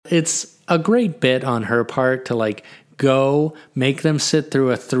it's a great bit on her part to like go make them sit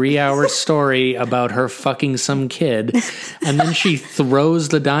through a 3-hour story about her fucking some kid, and then she throws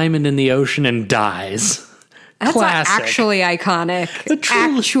the diamond in the ocean and dies. That's Classic. actually iconic.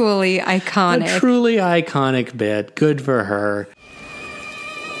 Actually iconic. A truly iconic bit. Good for her.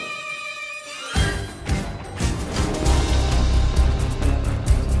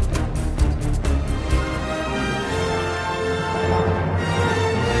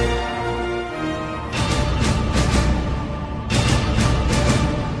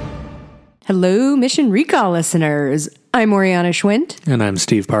 Hello, Mission Recall listeners. I'm Oriana Schwint. And I'm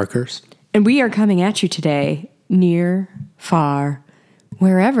Steve Parkers. And we are coming at you today, near, far,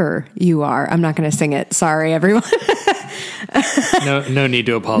 wherever you are. I'm not going to sing it. Sorry, everyone. No need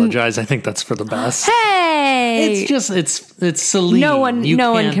to apologize. I think that's for the best. Hey! It's Celine. No one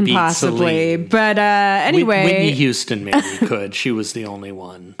can beat possibly. Celine. But anyway. Whitney Houston maybe could. She was the only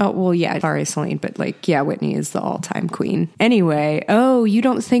one. Oh, well, yeah. Sorry, Celine. But Whitney is the all-time queen. Anyway. Oh, you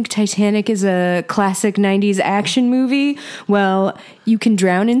don't think Titanic is a classic 90s action movie? Well, you can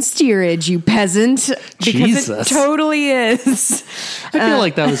drown in steerage, you peasant. Because Jesus. It totally is. I feel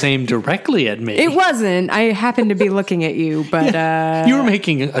like that was aimed directly at me. It wasn't. I happened to be looking at you, but you were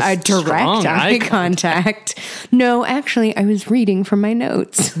making a direct eye contact. No, actually, I was reading from my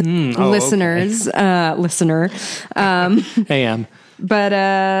notes. Listeners, okay. Listener. AM. But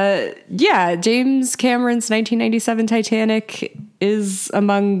yeah, James Cameron's 1997 Titanic is,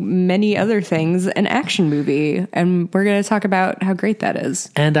 among many other things, an action movie. And we're going to talk about how great that is.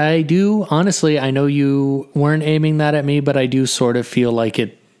 And I do, honestly, I know you weren't aiming that at me, but I do sort of feel like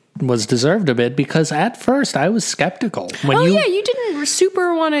it was deserved a bit, because at first I was skeptical. You didn't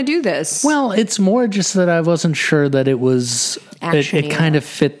super want to do this. Well, it's more just that I wasn't sure that it was, it kind of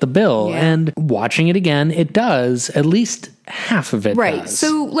fit the bill. Yeah. And watching it again, it does. At least half of it right. does.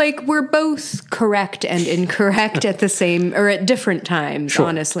 So, we're both correct and incorrect at the same, or at different times, Sure.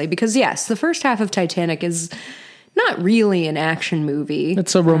 honestly. Because, yes, the first half of Titanic is not really an action movie.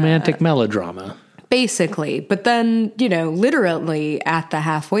 It's a romantic melodrama. Basically. But then, literally at the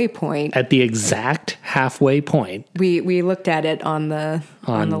halfway point. At the exact halfway point. We looked at it on the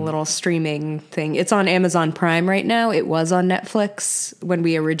little streaming thing. It's on Amazon Prime right now. It was on Netflix when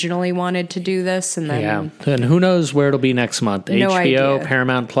we originally wanted to do this, and then and who knows where it'll be next month? No HBO, idea.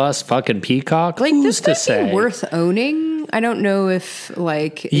 Paramount Plus, fucking Peacock. Who's this to might say? be worth owning. I don't know if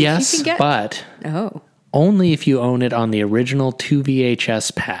if yes, you can get, but only if you own it on the original 2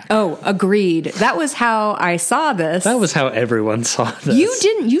 VHS pack. Oh, agreed. That was how I saw this. That was how everyone saw this. You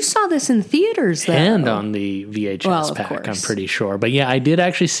didn't. You saw this in theaters, though. And on the VHS pack, course. I'm pretty sure. But yeah, I did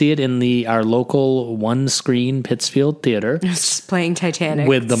actually see it in our local one-screen Pittsfield theater. Just playing Titanic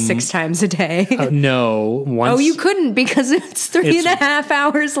with 6 times a day. No. Oh, you couldn't, because it's 3.5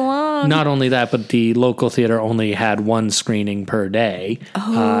 hours long. Not only that, but the local theater only had one screening per day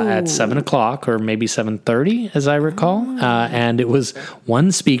at 7 o'clock or maybe 7:30, as I recall. And it was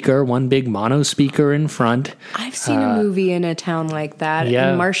one speaker, one big mono speaker in front. I've seen a movie in a town like that.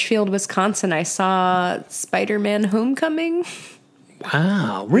 Yeah. In Marshfield, Wisconsin, I saw Spider-Man Homecoming.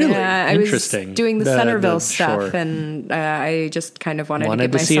 Wow, really? Yeah, interesting. I was doing the Centerville stuff, sure. and I just kind of wanted to to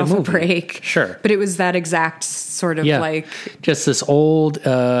give see a myself a movie. break. Sure. But it was that exact sort of just this old...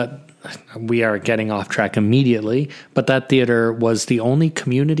 we are getting off track immediately, but that theater was the only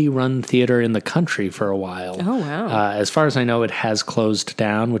community-run theater in the country for a while. Oh, wow. As far as I know, it has closed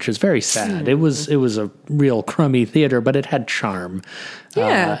down, which is very sad. It was a real crummy theater, but it had charm.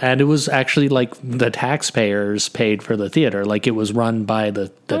 Yeah. And it was actually like the taxpayers paid for the theater, like it was run by the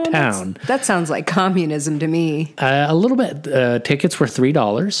town. That sounds like communism to me. A little bit. Tickets were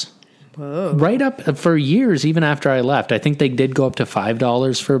 $3. Whoa. Right up for years, even after I left. I think they did go up to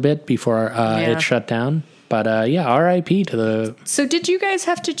 $5 for a bit before it shut down. But RIP to the... So did you guys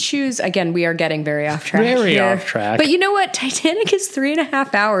have to choose... Again, we are getting very off track Very here. off track. But you know what? Titanic is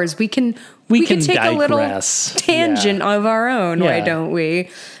 3.5 hours. We can take digress. a little tangent of our own, why Yeah. don't we?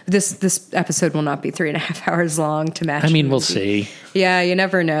 This episode will not be 3.5 hours long to match. I mean, the we'll movie. see. Yeah, you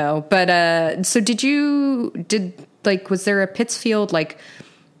never know. But so was there a Pittsfield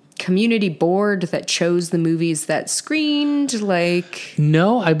community board that chose the movies that screened?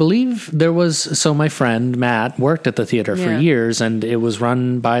 No, I believe there was. So my friend Matt worked at the theater for years, and it was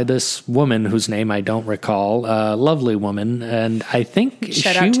run by this woman whose name I don't recall. A lovely woman, and I think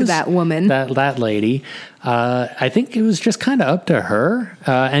Shout out to that woman, that lady. I think it was just kind of up to her.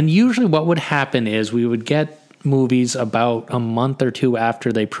 And usually, what would happen is we would get movies about a month or two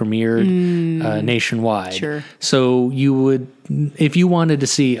after they premiered nationwide. Sure. So you would, if you wanted to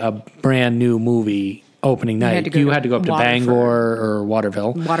see a brand new movie, opening night. You had to go up to Bangor or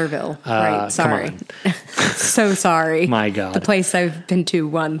Waterville. Right. Sorry. So sorry. My God. The place I've been to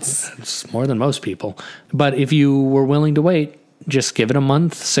once. It's more than most people. But if you were willing to wait, just give it a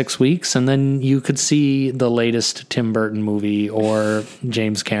month, 6 weeks, and then you could see the latest Tim Burton movie or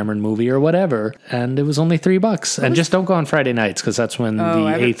James Cameron movie or whatever. And it was only $3. And just don't go on Friday nights, because that's when the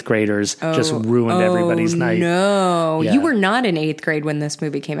 8th graders just ruined everybody's night. No, Yeah. you were not in 8th grade when this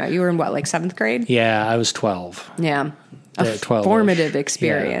movie came out. You were in what, like 7th grade? Yeah, I was 12. Yeah. A 12-ish. formative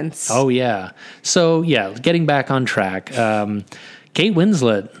experience. Yeah. Oh, yeah. So, yeah, getting back on track. Kate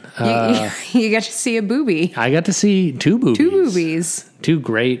Winslet. You get to see a boobie. I got to see 2 boobies. 2 boobies. 2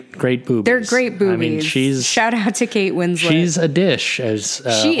 great boobies. They're great boobies. I mean, shout out to Kate Winslet. She's a dish, as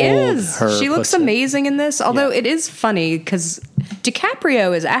she old is. her She looks puts it. amazing in this. Although it is funny because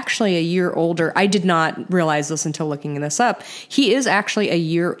DiCaprio is actually a year older. I did not realize this until looking this up. He is actually a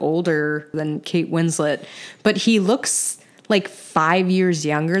year older than Kate Winslet, but he looks like 5 years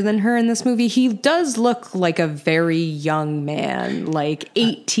younger than her in this movie. He does look like a very young man, like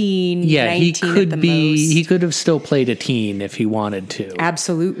 18, 19 he could at the be. most. He could have still played a teen if he wanted to.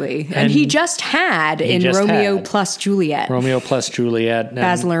 Absolutely. And he just had in Romeo plus Juliet. Romeo plus Juliet.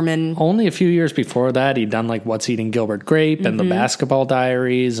 Baz Luhrmann. Only a few years before that, he'd done like What's Eating Gilbert Grape and The Basketball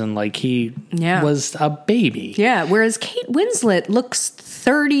Diaries, and like he was a baby. Yeah, whereas Kate Winslet looks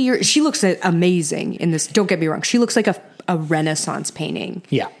 30 years. She looks amazing in this. Don't get me wrong. She looks like a Renaissance painting.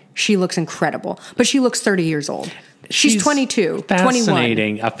 Yeah. She looks incredible, but she looks 30 years old. She's 22,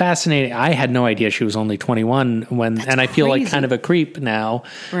 fascinating, 21. Fascinating. I had no idea she was only 21 and I feel like kind of a creep now.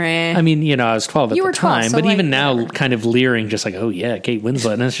 Right. I mean, I was 12 at the 12, time, so but like, even now kind of leering, just like, oh yeah, Kate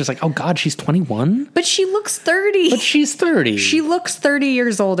Winslet. And it's just like, oh God, she's 21? But she looks 30. But she's 30. She looks 30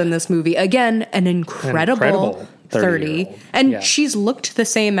 years old in this movie. Again, an incredible 30. And she's looked the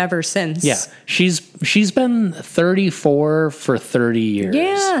same ever since. Yeah. She's been 34 for 30 years.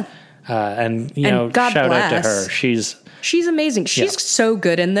 Yeah. And God shout bless. out to her. She's amazing. She's so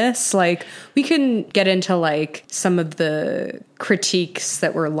good in this. Like, we can get into like some of the critiques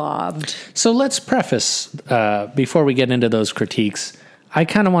that were lobbed. So let's preface, before we get into those critiques, I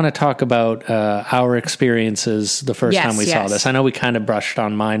kind of want to talk about our experiences the first time we saw this. I know we kind of brushed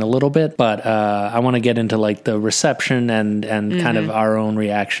on mine a little bit, but I want to get into like the reception and kind of our own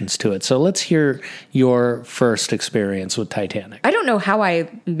reactions to it. So let's hear your first experience with Titanic. I don't know how I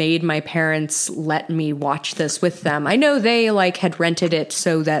made my parents let me watch this with them. I know they like had rented it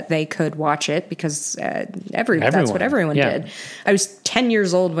so that they could watch it because that's what everyone did. I was 10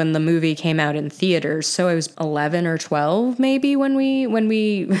 years old when the movie came out in theaters, so I was 11 or 12 maybe when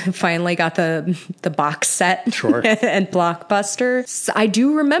we finally got the box set and Blockbuster. So I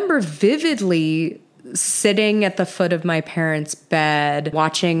do remember vividly sitting at the foot of my parents' bed,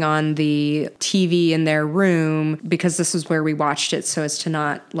 watching on the TV in their room, because this was where we watched it so as to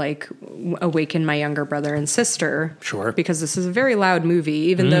not like awaken my younger brother and sister. Sure. Because this is a very loud movie,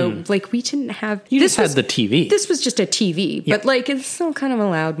 even though like we didn't have... You just had the TV. This was just a TV, but like it's still kind of a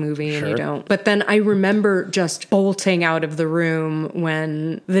loud movie and you don't. But then I remember just bolting out of the room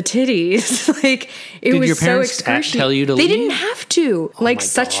when the titties, like it was so excruciating. Did your parents tell you to leave? leave? They didn't have to. Like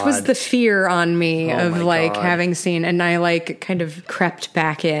such was the fear on me of like having seen, and I like kind of crept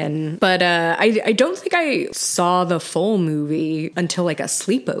back in. But I don't think I saw the full movie until like a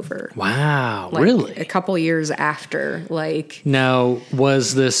sleepover. Wow, Like, really? A couple years after. Like, now,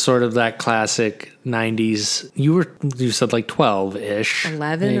 was this sort of that classic 90s? You said like 12-ish.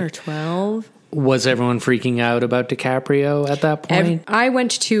 11 or 12. Was everyone freaking out about DiCaprio at that point? I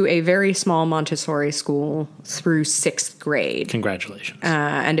went to a very small Montessori school through 6th grade. Congratulations.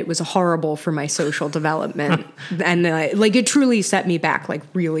 And it was horrible for my social development. And like it truly set me back like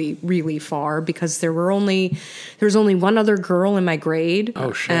really, really far because there was only one other girl in my grade.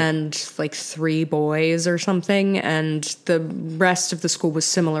 Oh, shit. And like 3 boys or something. And the rest of the school was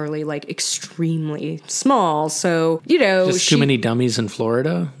similarly like extremely small. So, Just too many dummies in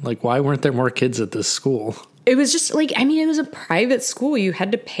Florida? Like, why weren't there more kids at this school? It was just like, I mean, it was a private school. You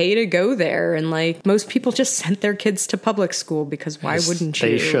had to pay to go there. And like most people just sent their kids to public school because why wouldn't you?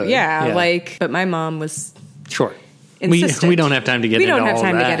 They should. Yeah, like, but my mom was sure. insistent. We don't have time to get into all that. We don't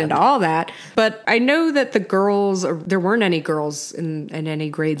have time to get into all that. But I know that the girls, there weren't any girls in any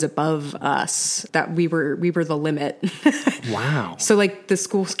grades above us, that we were the limit. Wow. So like the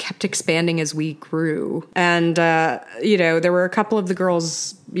schools kept expanding as we grew. And, there were a couple of the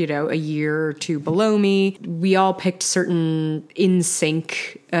girls a year or two below me. We all picked certain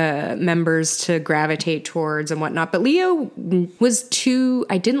NSYNC members to gravitate towards and whatnot. But Leo was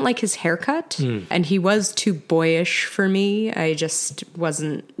I didn't like his haircut, and he was too boyish for me. I just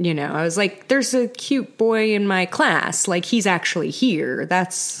wasn't, I was like, there's a cute boy in my class. Like, he's actually here.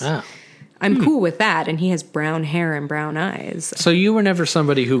 I'm cool with that, and he has brown hair and brown eyes. So you were never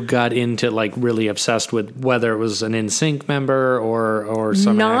somebody who got into, like, really obsessed with whether it was an NSYNC member or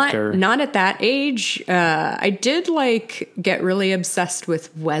some actor? Not at that age. I did, get really obsessed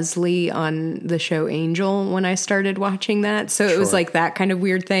with Wesley on the show Angel when I started watching that. So it was, like, that kind of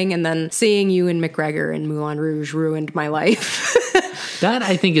weird thing. And then seeing Ewan McGregor in Moulin Rouge ruined my life. That,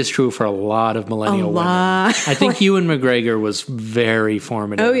 I think, is true for a lot of millennial women. I think Ewan McGregor was very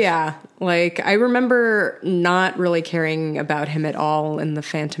formative. Oh, yeah. Like, I remember not really caring about him at all in The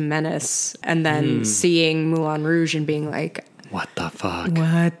Phantom Menace, and then seeing Moulin Rouge and being like, what the fuck?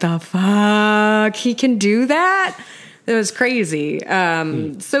 What the fuck? He can do that? It was crazy.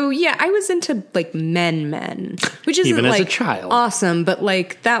 So, yeah, I was into, like, men, which isn't, even as like, a child. Awesome, but,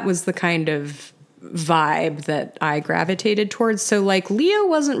 like, that was the kind of vibe that I gravitated towards. So, like, Leo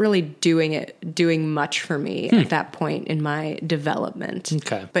wasn't really doing much for me at that point in my development.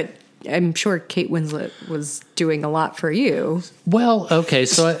 Okay. But I'm sure Kate Winslet was doing a lot for you. Well, okay,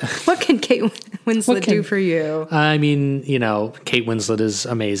 so what can Kate Winslet do for you? I mean, Kate Winslet is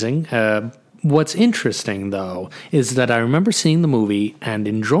amazing. What's interesting, though, is that I remember seeing the movie and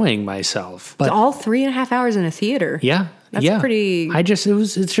enjoying myself. But all 3.5 hours in a theater. Yeah. That's pretty.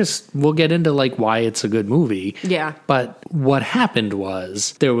 It's just, we'll get into, like, why it's a good movie. Yeah. But what happened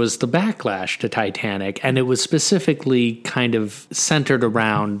was there was the backlash to Titanic, and it was specifically kind of centered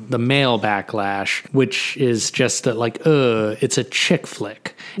around the male backlash, which is just that, like, it's a chick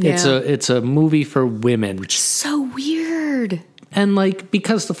flick. Yeah. It's a movie for women. Which is so weird. And, like,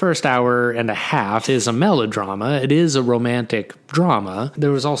 because the first hour and a half is a melodrama, it is a romantic drama,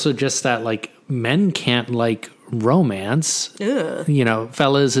 there was also just that, like, men can't like romance. Ugh.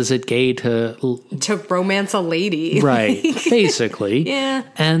 Fellas, is it gay to romance a lady? Right, basically. Yeah.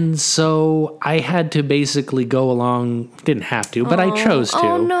 And so I had to basically go along, didn't have to, but I chose to.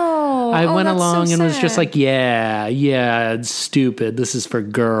 Oh, no. I went along so and was just sad. like, yeah, it's stupid. This is for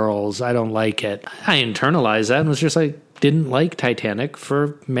girls. I don't like it. I internalized that and was just like, didn't like Titanic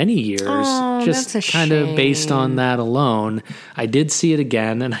for many years. That's a kind of based shame. on that alone. I did see it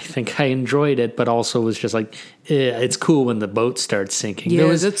again, and I think I enjoyed it, but also was just like, it's cool when the boat starts sinking.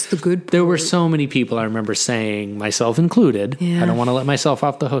 Yeah, that's the good part. There were so many people I remember saying, myself included, I don't want to let myself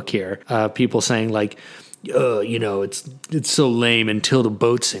off the hook here, people saying like, it's so lame until the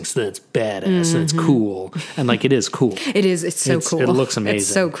boat sinks, then it's badass, then it's cool. And like, it is cool. It is. It's so cool. It looks amazing. It's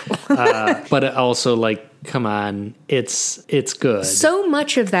so cool. But it also, like, come on, it's good. So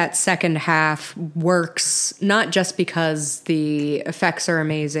much of that second half works not just because the effects are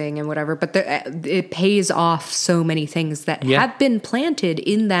amazing and whatever, but it pays off so many things that have been planted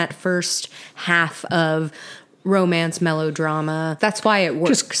in that first half of romance melodrama. That's why it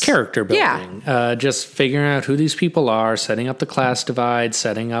works. Just character building. Yeah. Just figuring out who these people are, setting up the class divide,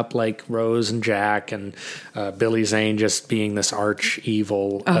 setting up like Rose and Jack, and Billy Zane just being this arch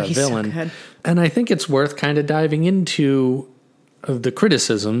evil he's villain. so good. And I think it's worth kind of diving into the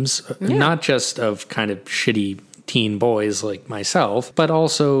criticisms, not just of kind of shitty teen boys like myself, but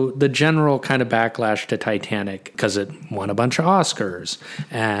also the general kind of backlash to Titanic because it won a bunch of Oscars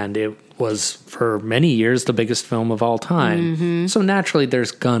and it was for many years the biggest film of all time. So naturally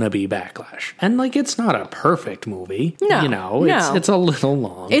there's gonna be backlash. And like, it's not a perfect movie. No. It's a little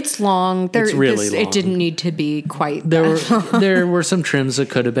long. It's long. It's really long. It didn't need to be quite there were some trims that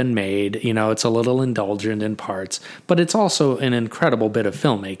could have been made. It's a little indulgent in parts, but it's also an incredible bit of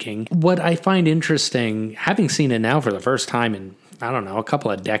filmmaking. What I find interesting, having seen it now for the first time in, I don't know, a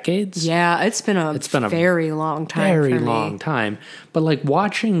couple of decades. Yeah, it's been a very long time. Very long time. But like,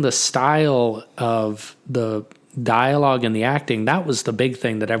 watching the style of the dialogue and the acting, that was the big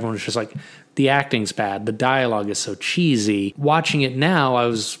thing that everyone was just like, the acting's bad, the dialogue is so cheesy. Watching it now, I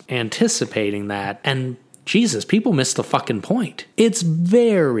was anticipating that, and Jesus, people missed the fucking point. It's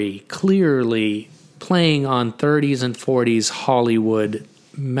very clearly playing on 30s and 40s Hollywood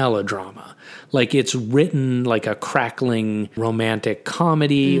melodrama. Like it's written like a crackling romantic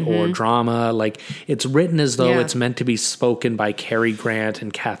comedy or drama. Like it's written as though it's meant to be spoken by Cary Grant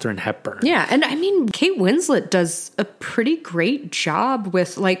and Katharine Hepburn. Yeah, and I mean, Kate Winslet does a pretty great job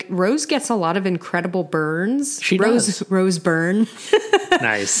with, like, Rose gets a lot of incredible burns. She does. Rose Byrne.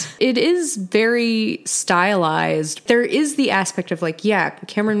 Nice. It is very stylized. There is the aspect of, like, yeah,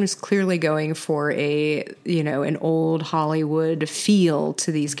 Cameron was clearly going for a, you know, an old Hollywood feel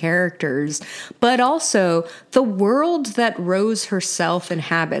to these characters, but also the world that Rose herself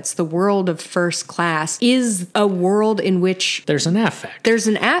inhabits, the world of First Class, is a world in which there's an affect. There's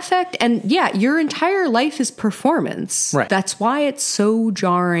an affect, and yeah, your entire life is performance. Right. That's why it's so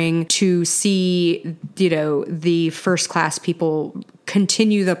jarring to see, you know, the First Class people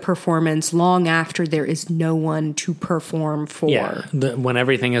continue the performance long after there is no one to perform for. Yeah, when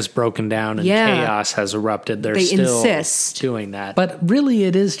everything is broken down and chaos has erupted, they still insist doing that. But really,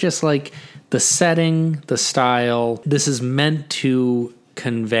 it is just like the setting, the style. This is meant to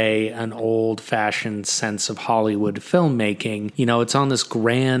convey an old-fashioned sense of Hollywood filmmaking. You know, it's on this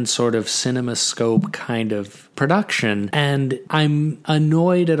grand sort of CinemaScope kind of production, and I'm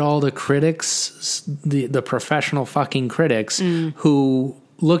annoyed at all the critics, the professional fucking critics who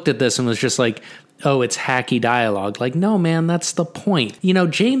looked at this and was just like, oh, it's hacky dialogue. Like, no, man, that's the point. You know,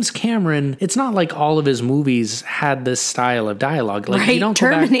 James Cameron, it's not like all of his movies had this style of dialogue. Like, right, you don't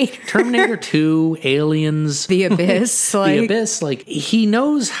Terminator. Go back, Terminator 2, Aliens. The Abyss. The Abyss. Like, he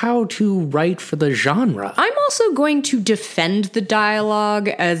knows how to write for the genre. I'm also going to defend the dialogue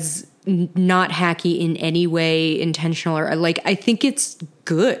as not hacky in any way, intentional, or like, I think it's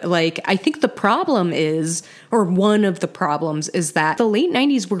good. Like, I think the problem is, or one of the problems is that the late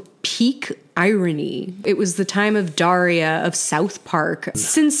 90s were peak irony. It was the time of Daria, of South Park.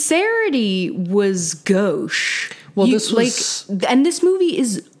 Sincerity was gauche. Well, this was... and this movie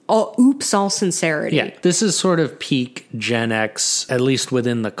is all sincerity. Yeah, this is sort of peak Gen X, at least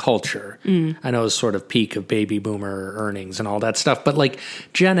within the culture. I know it's sort of peak of baby boomer earnings and all that stuff, but like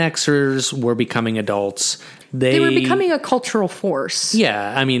Gen Xers were becoming adults. They were becoming a cultural force.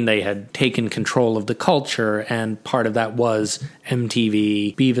 Yeah, I mean, they had taken control of the culture, and part of that was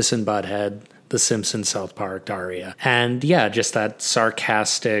MTV, Beavis and Butthead, The Simpsons, South Park, Daria. And yeah, just that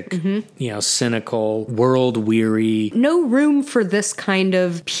sarcastic, you know, cynical, world-weary. No room for this kind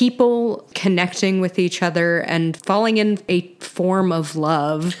of people connecting with each other and falling in a form of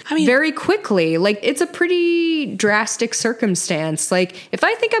love very quickly. Like, it's a pretty drastic circumstance. Like, if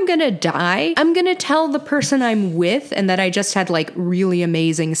I think I'm going to die, I'm going to tell the person I'm with and that I just had, like, really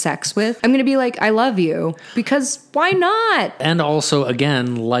amazing sex with, I'm going to be like, I love you. Because why not? And also,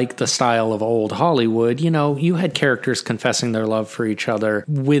 again, like the style of old Hollywood, you know, you had characters confessing their love for each other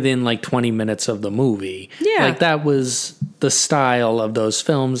within like 20 minutes of the movie. Yeah. Like that was the style of those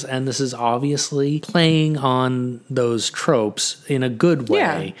films, and this is obviously playing on those tropes in a good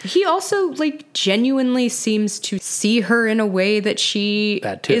way. Yeah. He also like genuinely seems to see her in a way that she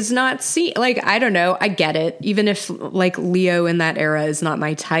is not seen. Like, I don't know. I get it. Even if like Leo in that era is not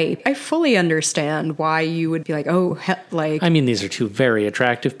my type, I fully understand why you would be like, oh, like. I mean, these are two very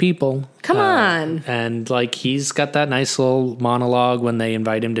attractive people. Come on. And like he's got that nice little monologue when they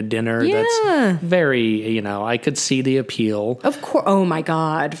invite him to dinner. Yeah. That's very, you know, I could see the appeal. Of course. Oh my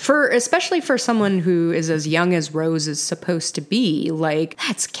God. Especially for someone who is as young as Rose is supposed to be. Like,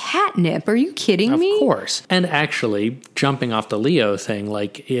 that's catnip. Are you kidding me? Of course. And actually, jumping off the Leo thing,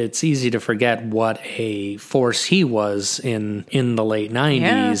 like it's easy to forget what a force he was in the late 90s.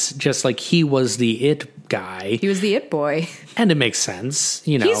 Yeah. Just like he was the it guy. He was the it boy. And it makes sense,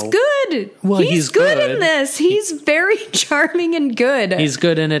 you know. He's good. Well, he's good in this. He's very charming and good. He's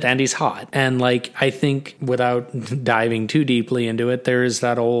good in it, and he's hot. And like, I think without diving too deeply into it, there is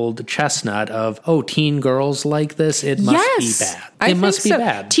that old chestnut of, oh, teen girls like this, it must be bad. It must be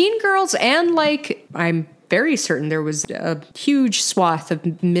bad. Teen girls, and like, I'm very certain there was a huge swath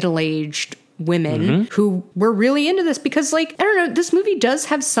of middle-aged women who were really into this because, like, I don't know, this movie does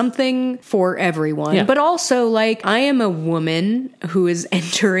have something for everyone, but also, like, I am a woman who is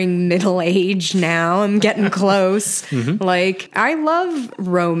entering middle age now. I'm getting close. Like, I love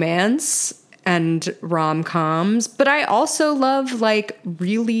romance and rom-coms, but I also love, like,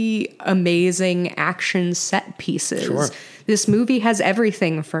 really amazing action set pieces. Sure. This movie has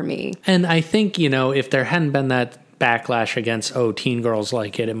everything for me. And I think, you know, if there hadn't been that backlash against, oh, teen girls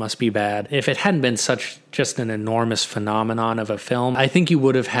like it must be bad. If it hadn't been such just an enormous phenomenon of a film, I think you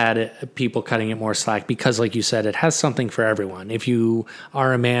would have had people cutting it more slack because, like you said, it has something for everyone. If you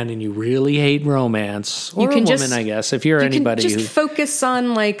are a man and you really hate romance, or a woman, I guess, if you're anybody who focus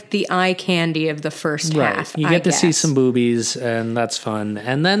on like the eye candy of the first half. You get to see some boobies, and that's fun.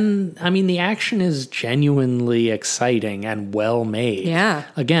 And then, I mean, the action is genuinely exciting and well made. Yeah.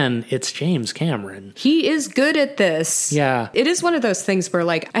 Again, it's James Cameron. He is good at this. Yeah. It is one of those things where,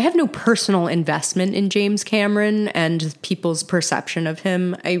 like, I have no personal investment in James Cameron and people's perception of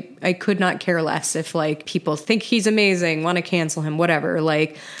him. I could not care less if, like, people think he's amazing, want to cancel him, whatever.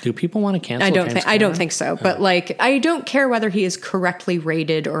 Like, do people want to cancel I don't think so. But, like, I don't care whether he is correctly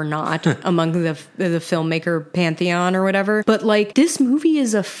rated or not among the filmmaker pantheon or whatever. But, like, this movie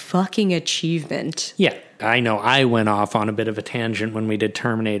is a fucking achievement. Yeah. I know I went off on a bit of a tangent when we did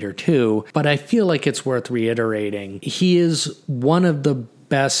Terminator 2, but I feel like it's worth reiterating. He is one of the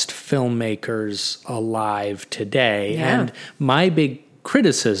best filmmakers alive today. Yeah. And my big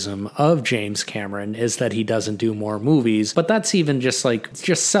criticism of James Cameron is that he doesn't do more movies, but that's even just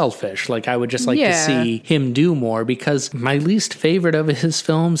selfish. Like, I would just like to see him do more, because my least favorite of his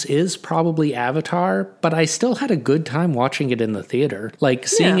films is probably Avatar, but I still had a good time watching it in the theater. Like,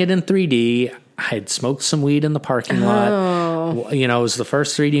 seeing it in 3D, I had smoked some weed in the parking lot. You know, it was the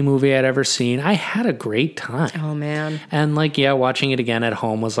first 3D movie I'd ever seen. I had a great time. Oh, man. And, like, watching it again at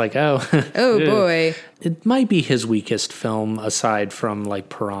home was like, oh. Oh, boy. It might be his weakest film aside from, like,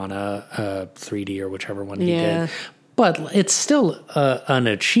 Piranha 3D or whichever one he did. But it's still an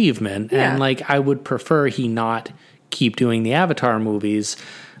achievement. Yeah. And, like, I would prefer he not keep doing the Avatar movies.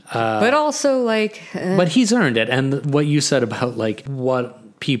 But also, like... But he's earned it. And what you said about, like, what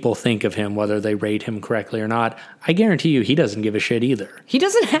people think of him, whether they rate him correctly or not, I guarantee you he doesn't give a shit either. He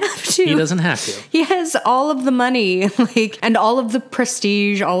doesn't have to. He doesn't have to. He has all of the money, like, and all of the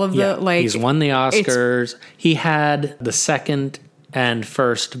prestige, all of the, like... He's won the Oscars. He had the second and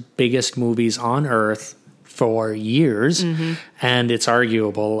first biggest movies on Earth for years, and it's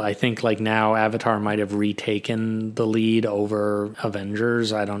arguable. I think, like, now Avatar might have retaken the lead over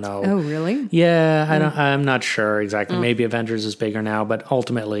Avengers. I don't know. Oh, really? Yeah, I'm not sure exactly. Maybe Avengers is bigger now, but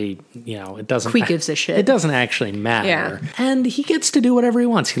ultimately, you know, it doesn't. Who gives a shit? It doesn't actually matter. Yeah. And he gets to do whatever he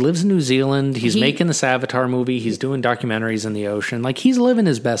wants. He lives in New Zealand. He's making this Avatar movie. He's doing documentaries in the ocean. Like, he's living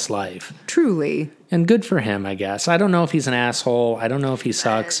his best life. Truly. And good for him, I guess. I don't know if he's an asshole. I don't know if he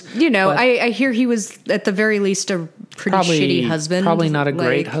sucks. You know, I hear he was, at the very least, a pretty shitty husband. Probably not a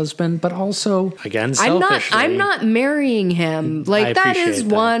great husband, but also, again, selfishly. I'm not marrying him. Like, that is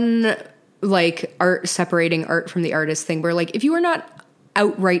that. One, like, separating art from the artist thing, where, like, if you are not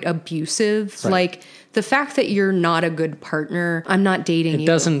outright abusive, like, the fact that you're not a good partner, I'm not dating you. It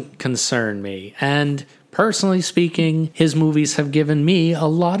doesn't concern me. And... personally speaking, his movies have given me a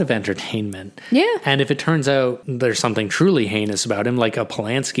lot of entertainment. Yeah. And if it turns out there's something truly heinous about him, like a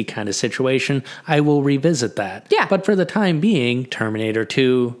Polanski kind of situation, I will revisit that. Yeah. But for the time being, Terminator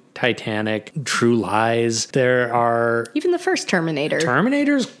 2, Titanic, True Lies, there are... even the first Terminator.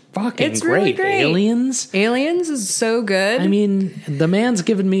 Terminator's fucking It's really great. Aliens is so good. I mean, the man's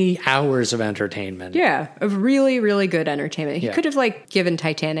given me hours of entertainment. Yeah, of really, really good entertainment. He Yeah. could have, like, given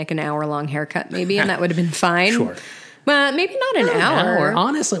Titanic an hour-long haircut, maybe, and that would have been fine. Sure. But maybe not an hour.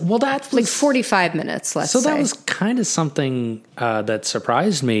 Honestly. Well, that's like 45 minutes, let's say. So that was kind of something that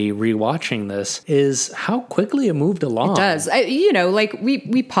surprised me rewatching this, is how quickly it moved along. It does. You know, like,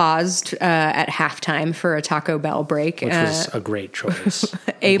 we paused at halftime for a Taco Bell break. Which was a great choice.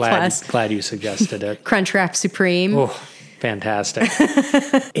 A+. Glad you suggested it. Crunchwrap Supreme. Oh, fantastic.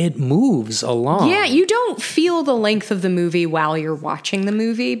 It moves along. Yeah, you don't feel the length of the movie while you're watching the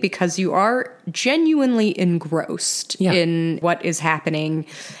movie, because you are genuinely engrossed in what is happening.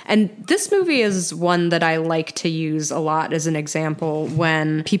 And this movie is one that I like to use a lot as an example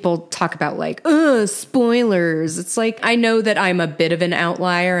when people talk about, like, spoilers. It's like, I know that I'm a bit of an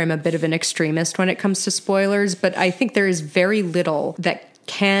outlier. I'm a bit of an extremist when it comes to spoilers, but I think there is very little that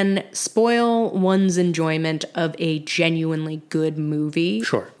can spoil one's enjoyment of a genuinely good movie.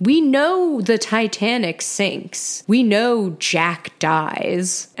 Sure. We know the Titanic sinks. We know Jack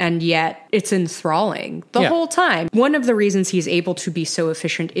dies, and yet it's enthralling the whole time. One of the reasons he's able to be so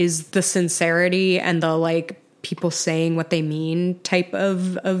efficient is the sincerity and the, like, people saying what they mean type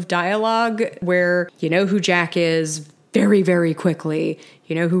of dialogue, where you know who Jack is very, very quickly.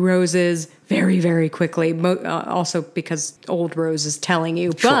 You know who Rose is very, very quickly. Also because old Rose is telling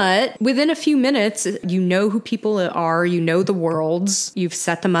you. Sure. But within a few minutes, you know who people are, you know the worlds, you've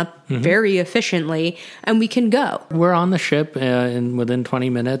set them up very efficiently, and we can go. We're on the ship within 20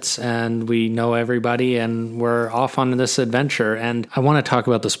 minutes, and we know everybody, and we're off on this adventure. And I want to talk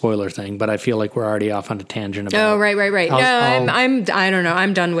about the spoiler thing, but I feel like we're already off on a tangent about. Oh, right. I don't know.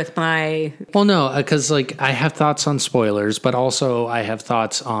 I'm done with my. Well, no, because like I have thoughts on spoilers, but also I have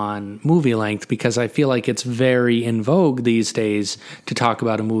thoughts on movie length, because I feel like it's very in vogue these days to talk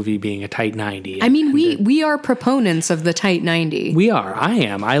about a movie being a tight 90. I mean, we are proponents of the tight 90. We are. I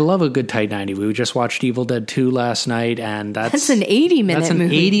am. I love a good tight 90. We just watched Evil Dead 2 last night, and that's an 80-minute movie. That's an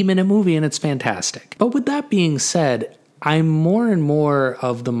 80-minute movie, and it's fantastic. But with that being said, I'm more and more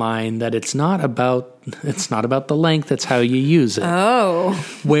of the mind that it's not about the length, it's how you use it. Oh.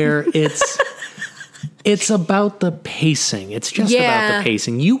 Where it's about the pacing. It's just about the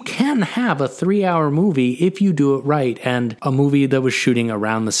pacing. You can have a 3-hour movie if you do it right. And a movie that was shooting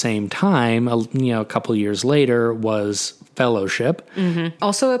around the same time, a couple years later, was Fellowship. Mm-hmm.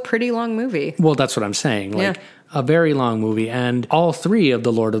 Also a pretty long movie. Well, that's what I'm saying. A very long movie, and all 3 of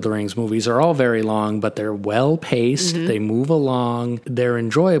the Lord of the Rings movies are all very long, but they're well-paced, they move along, they're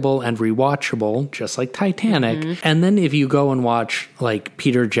enjoyable and rewatchable, just like Titanic. And then if you go and watch, like,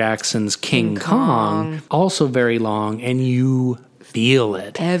 Peter Jackson's King Kong, also very long, and you feel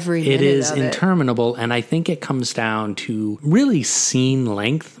it. Every minute it is of interminable, and I think it comes down to really scene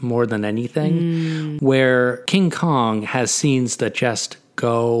length more than anything, where King Kong has scenes that just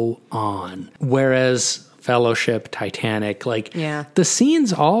go on, whereas Fellowship, Titanic, the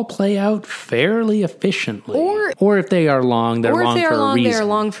scenes all play out fairly efficiently. Or if they are long, they're long for a reason. They're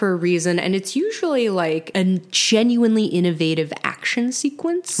long for a reason, and it's usually like a genuinely innovative action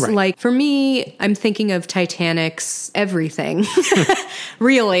sequence. Right. Like for me, I'm thinking of Titanic's everything.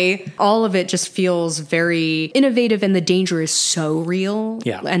 Really, all of it just feels very innovative, and the danger is so real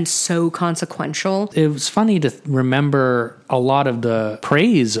and so consequential. It was funny to remember a lot of the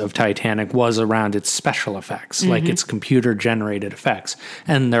praise of Titanic was around its special effects, like its computer-generated effects.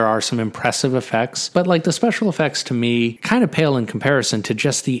 And there are some impressive effects, but like the special effects to me kind of pale in comparison to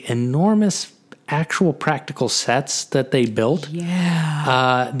just the enormous actual practical sets that they built.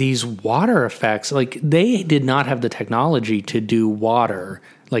 Yeah. These water effects, like they did not have the technology to do water,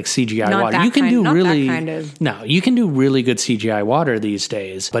 like CGI water. You can do really you can do really good CGI water these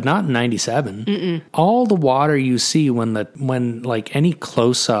days, but not in 97. All the water you see when like any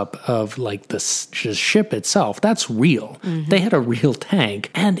close up of like the ship itself, that's real. They had a real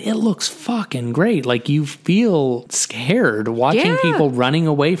tank, and it looks fucking great. Like you feel scared watching people running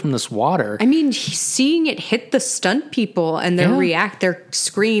away from this water. I mean, seeing it hit the stunt people and their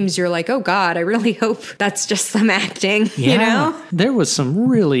screams, you're like, oh God, I really hope that's just them acting. You know, there was some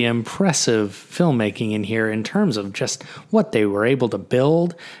really impressive filmmaking in here in terms of just what they were able to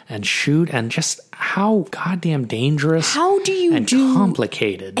build and shoot, and just how goddamn dangerous and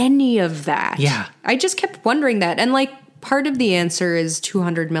complicated any of that. Yeah. I just kept wondering that. And like, part of the answer is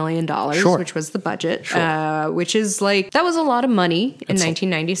 $200 million, which was the budget, which is like, that was a lot of money in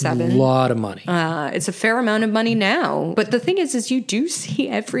 1997. A lot of money. It's a fair amount of money now. But the thing is you do see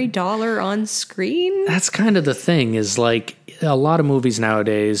every dollar on screen. That's kind of the thing, is like a lot of movies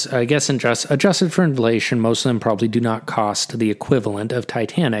nowadays, I guess adjusted for inflation, most of them probably do not cost the equivalent of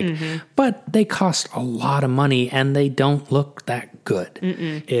Titanic, but they cost a lot of money and they don't look that good.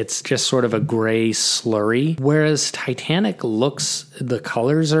 It's just sort of a gray slurry, whereas Titanic looks, the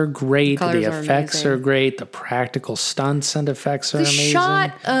colors are great, the effects are great, the practical stunts and effects are amazing. The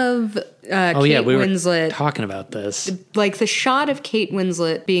shot of Kate Winslet, were talking about this. Like the shot of Kate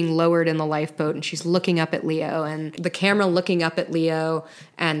Winslet being lowered in the lifeboat, and she's looking up at Leo, and the camera looking up at Leo,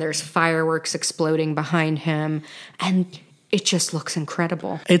 and there's fireworks exploding behind him, and it just looks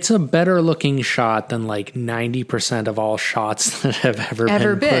incredible. It's a better looking shot than like 90% of all shots that have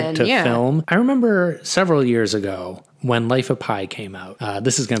ever been put to film. I remember several years ago when Life of Pi came out.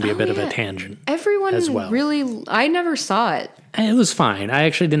 This is going to be a bit of a tangent. Everyone as well. Really, I never saw it. It was fine. I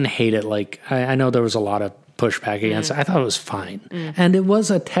actually didn't hate it. Like I know there was a lot of pushback against it. I thought it was fine. And it was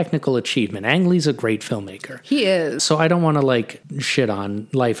a technical achievement. Ang Lee's a great filmmaker. He is. So I don't want to like shit on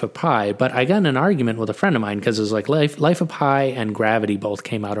Life of Pi, but I got in an argument with a friend of mine because it was like Life of Pi and Gravity both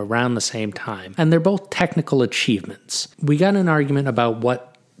came out around the same time. And they're both technical achievements. We got in an argument about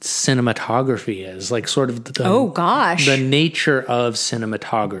what cinematography is, like sort of the nature of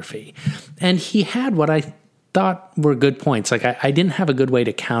cinematography. And he had what I thought were good points. Like I didn't have a good way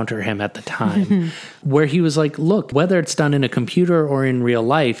to counter him at the time, where he was like, look, whether it's done in a computer or in real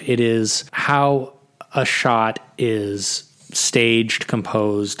life, it is how a shot is staged,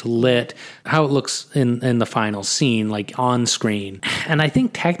 composed, lit, how it looks in the final scene, like on screen. And I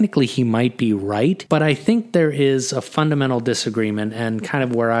think technically he might be right, but I think there is a fundamental disagreement, and kind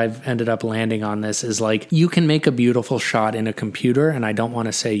of where I've ended up landing on this is like, you can make a beautiful shot in a computer, and I don't want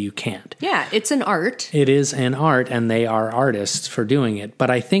to say you can't. Yeah, it's an art. It is an art, and they are artists for doing it. But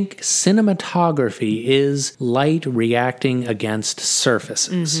I think cinematography is light reacting against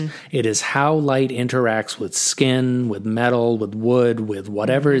surfaces. It is how light interacts with skin, with metal, with wood, with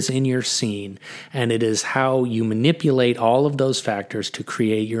whatever is in your scene. And it is how you manipulate all of those factors to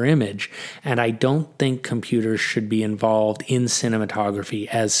create your image. And I don't think computers should be involved in cinematography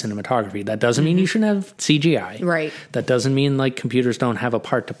as cinematography. That doesn't mean you shouldn't have CGI. Right. That doesn't mean like computers don't have a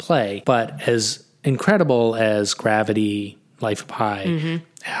part to play. But as incredible as Gravity, Life of Pi,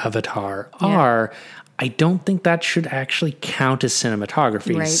 Avatar are, I don't think that should actually count as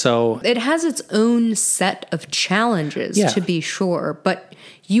cinematography. Right. So it has its own set of challenges, to be sure, but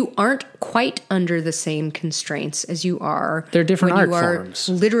you aren't quite under the same constraints as you are. They're different when art you are forms.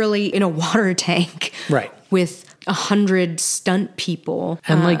 literally in a water tank, Right. with 100 stunt people.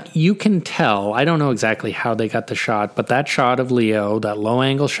 And like you can tell, I don't know exactly how they got the shot, but that shot of Leo, that low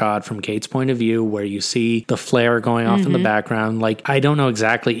angle shot from Kate's point of view where you see the flare going off in the background, like I don't know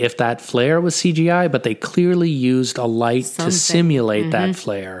exactly if that flare was CGI, but they clearly used a light to simulate that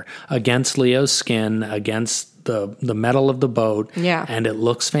flare against Leo's skin, against the metal of the boat. Yeah. And it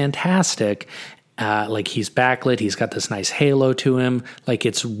looks fantastic. Like he's backlit, he's got this nice halo to him, like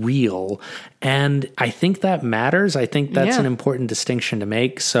it's real. And I think that matters. I think that's an important distinction to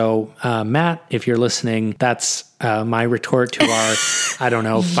make. So, Matt, if you're listening, that's my retort to our, I don't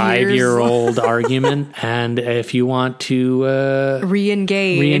know, 5-year-old argument. And if you want to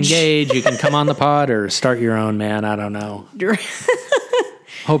re-engage, you can come on the pod or start your own, man. I don't know.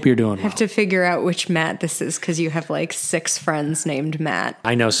 Hope you're doing well. I have to figure out which Matt this is because you have like 6 friends named Matt.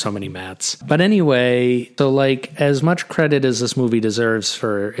 I know so many Matts. But anyway, so like as much credit as this movie deserves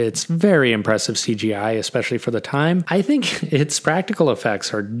for its very impressive CGI, especially for the time, I think its practical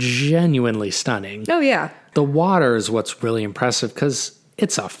effects are genuinely stunning. Oh, yeah. The water is what's really impressive because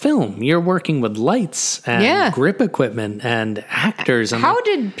it's a film. You're working with lights and grip equipment and actors. And how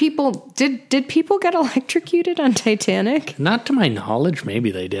did people get electrocuted on Titanic? Not to my knowledge, maybe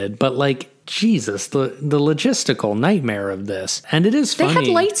they did, but like Jesus, the logistical nightmare of this. And it is funny. They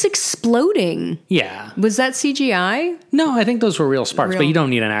had lights exploding. Yeah. Was that CGI? No, I think those were real sparks, but you don't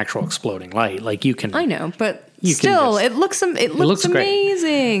need an actual exploding light. Like you can. I know, but still, it looks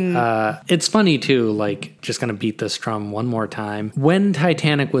amazing. It's funny too, like just going to beat this drum one more time. When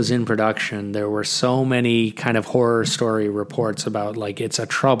Titanic was in production, there were so many kind of horror story reports about like it's a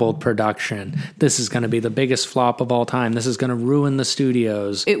troubled production. This is going to be the biggest flop of all time. This is going to ruin the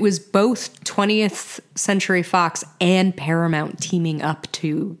studios. It was both 20th Century Fox and Paramount teaming up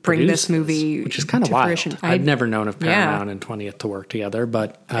to bring this movie, which is kind of wild. Fruition. I've never known of Paramount and 20th to work together,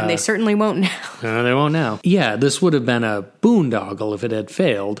 but and they certainly won't now. No, they won't now. Yeah, this would have been a boondoggle if it had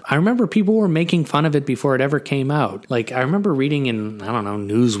failed. I remember people were making fun of it before it ever came out. Like I remember reading in, I don't know,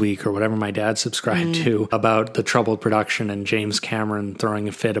 Newsweek or whatever my dad subscribed to about the troubled production and James Cameron throwing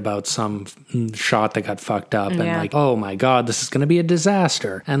a fit about some shot that got fucked up and like, oh my God, this is going to be a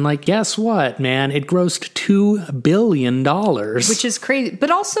disaster. And like, guess what, man? It grossed $2 billion. Which is crazy.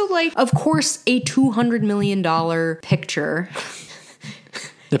 But also like, of course, a $200 million picture.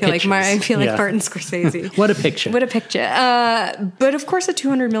 I feel like Martin Scorsese. What a picture. What a picture. But of course, a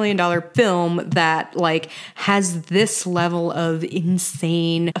 $200 million film that like has this level of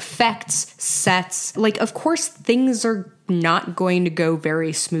insane effects, sets. Like, of course, things are not going to go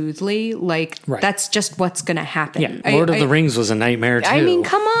very smoothly. Like, that's just what's going to happen. Yeah, Lord of the Rings was a nightmare, too. I mean,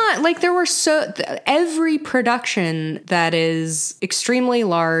 come on. Like, there were every production that is extremely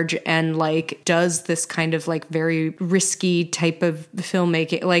large and, like, does this kind of, like, very risky type of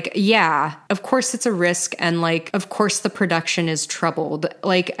filmmaking. Like, yeah, of course it's a risk. And, like, of course the production is troubled.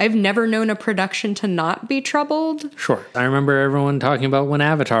 Like, I've never known a production to not be troubled. Sure. I remember everyone talking about when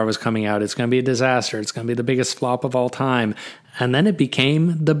Avatar was coming out. It's going to be a disaster. It's going to be the biggest flop of all time. And then it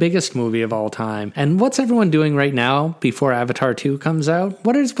became the biggest movie of all time. And what's everyone doing right now before Avatar 2 comes out?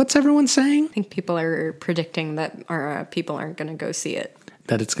 What's everyone saying? I think people are predicting that people aren't going to go see it.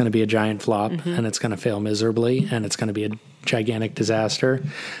 That it's going to be a giant flop and it's going to fail miserably and it's going to be a gigantic disaster.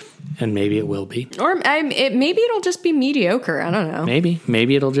 And maybe it will be. Or maybe it'll just be mediocre. I don't know.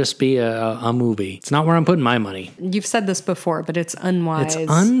 Maybe it'll just be a movie. It's not where I'm putting my money. You've said this before, but it's unwise.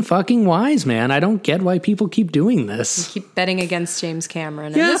 It's unfucking wise, man. I don't get why people keep doing this. Keep betting against James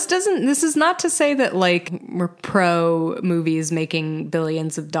Cameron. Yeah. And this is not to say that like we're pro movies making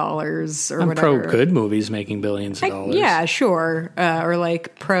billions of dollars or I'm whatever. pro good movies making billions of dollars. Yeah, sure. Or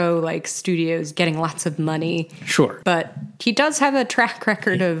like pro like studios getting lots of money. Sure. But he does have a track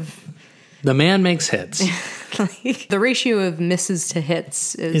record of the man makes hits. like, the ratio of misses to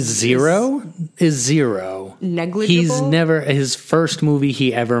hits is zero. Negligible. His first movie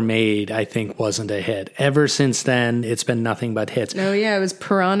he ever made, I think, wasn't a hit. Ever since then, it's been nothing but hits. Oh yeah, it was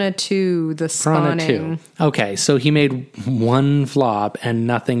Piranha 2, The Spawning. Piranha 2. Okay, so he made one flop and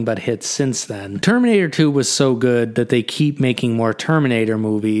nothing but hits since then. Terminator 2 was so good that they keep making more Terminator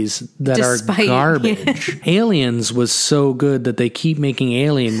movies that are garbage. Aliens was so good that they keep making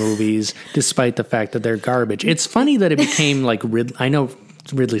Alien movies despite the fact that they're garbage. It's funny that it became like I know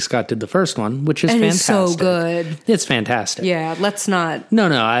Ridley Scott did the first one, which is fantastic. It's so good. It's fantastic. Yeah, let's not. No.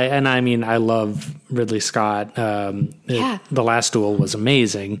 I love Ridley Scott. The Last Duel was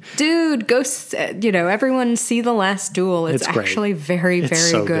amazing. Dude, go, everyone see The Last Duel. It's actually very, very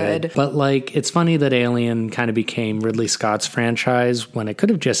so good. But like, it's funny that Alien kind of became Ridley Scott's franchise when it could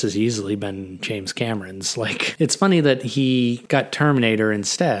have just as easily been James Cameron's. Like, it's funny that he got Terminator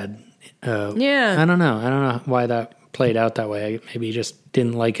instead. Yeah. I don't know why that played out that way. Maybe he just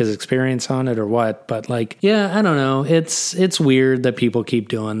didn't like his experience on it or what, but like, yeah, I don't know. It's weird that people keep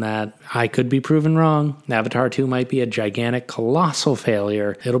doing that. I could be proven wrong. Avatar 2 might be a gigantic, colossal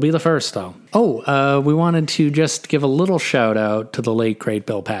failure. It'll be the first, though. We wanted to just give a little shout out to the late, great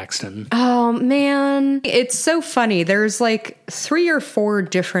Bill Paxton. Oh, man. It's so funny. There's like 3 or 4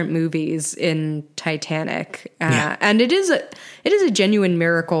 different movies in Titanic. And it is a genuine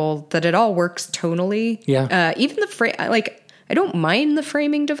miracle that it all works tonally. Yeah. Even I don't mind the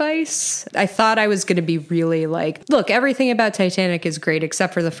framing device. I thought I was going to be really like, look, everything about Titanic is great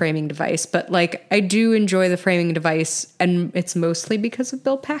except for the framing device. But like, I do enjoy the framing device, and it's mostly because of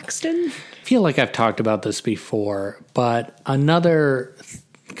Bill Paxton. I feel like I've talked about this before, but another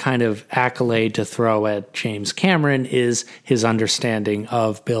kind of accolade to throw at James Cameron is his understanding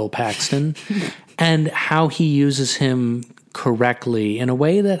of Bill Paxton and how he uses him correctly in a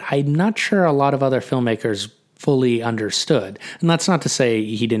way that I'm not sure a lot of other filmmakers fully understood. And that's not to say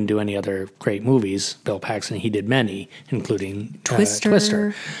he didn't do any other great movies. Bill Paxton, he did many, including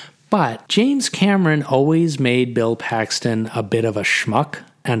Twister. But James Cameron always made Bill Paxton a bit of a schmuck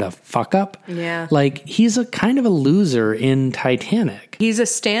and a fuck up. Yeah. Like, he's a kind of a loser in Titanic. He's a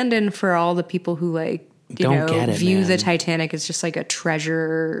stand-in for all the people who view the Titanic as just like a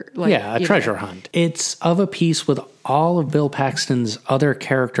treasure. Treasure hunt. It's of a piece with all of Bill Paxton's other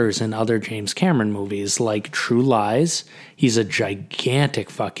characters in other James Cameron movies, like True Lies. He's a gigantic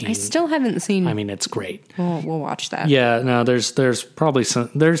fucking... I still haven't seen... I mean, it's great. We'll watch that. Yeah, no, there's definitely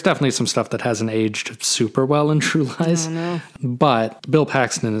some stuff that hasn't aged super well in True Lies. I don't know. But Bill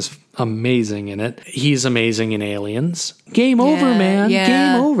Paxton is amazing in it. He's amazing in Aliens. Game over, man. Yeah.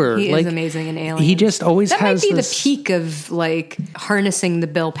 Game over. He is amazing in Aliens. He just always that has might be this... the peak of like harnessing the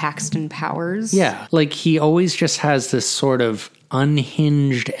Bill Paxton powers. Yeah, like he always just has this sort of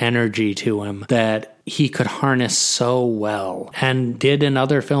unhinged energy to him that he could harness so well and did in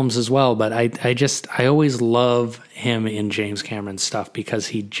other films as well. But I always love him in James Cameron's stuff because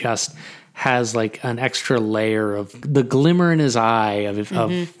he just has like an extra layer of the glimmer in his eye of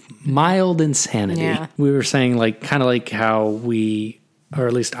mild insanity. Yeah. We were saying like kind of like how or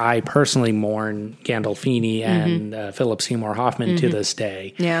at least I personally mourn Gandolfini and Philip Seymour Hoffman to this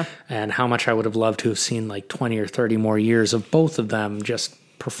day. Yeah. And how much I would have loved to have seen like 20 or 30 more years of both of them, just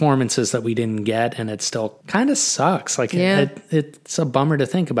performances that we didn't get. And it still kind of sucks. Like it's a bummer to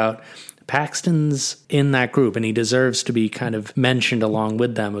think about. Paxton's in that group, and he deserves to be kind of mentioned along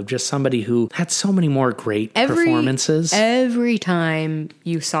with them, of just somebody who had so many more great performances. Every time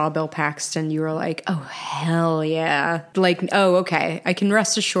you saw Bill Paxton, you were like, oh, hell yeah. Like, oh, okay. I can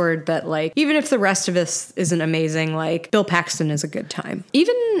rest assured that, like, even if the rest of us isn't amazing, like, Bill Paxton is a good time.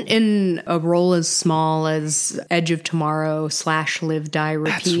 Even in a role as small as Edge of Tomorrow / Live, Die,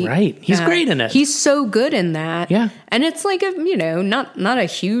 Repeat. That's right. He's great in it. He's so good in that. Yeah. And it's like not a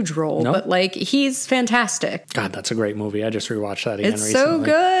huge role, but like he's fantastic. God, that's a great movie. I just rewatched that again recently. It's so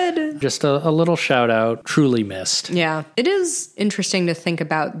good. Just a little shout out. Truly missed. Yeah. It is interesting to think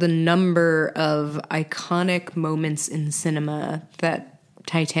about the number of iconic moments in cinema that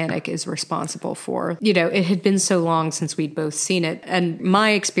Titanic is responsible for. You know, it had been so long since we'd both seen it. And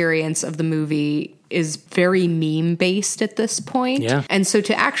my experience of the movie is very meme based at this point. Yeah. And so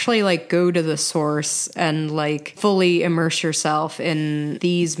to actually like go to the source and like fully immerse yourself in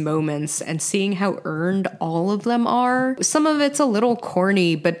these moments and seeing how earned all of them are. Some of it's a little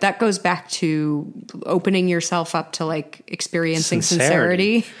corny, but that goes back to opening yourself up to like experiencing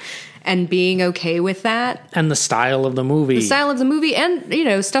sincerity. And being okay with that. And the style of the movie. The style of the movie. And, you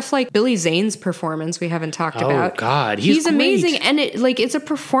know, stuff like Billy Zane's performance we haven't talked about. Oh, God. He's amazing. And it's a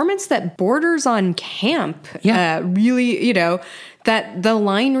performance that borders on camp. Yeah. Really, you know, that the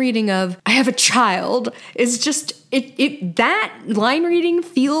line reading of, I have a child, is just, that line reading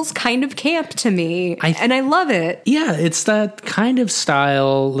feels kind of camp to me. And I love it. Yeah, it's that kind of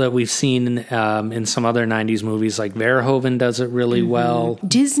style that we've seen in some other 90s movies, like Verhoeven does it really well.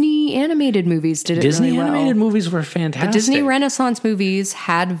 Disney animated movies did it really well. Disney animated movies were fantastic. The Disney Renaissance movies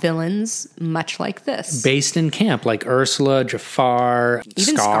had villains much like this. Based in camp, like Ursula, Jafar,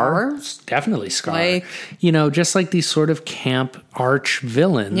 Even Scar. Definitely Scar. Like, you know, just like these sort of camp arch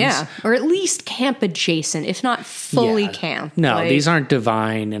villains. Yeah, or at least camp adjacent, if not fully camp. No, these aren't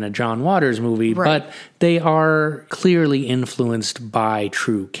divine in a John Waters movie, right. but they are clearly influenced by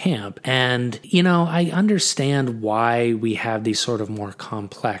true camp. And, you know, I understand why we have these sort of more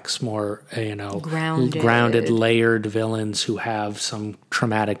complex, more, you know, grounded, layered villains who have some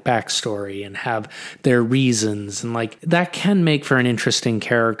traumatic backstory and have their reasons. And, like, that can make for an interesting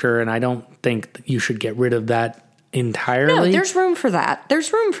character, and I don't think you should get rid of that entirely. No, there's room for that.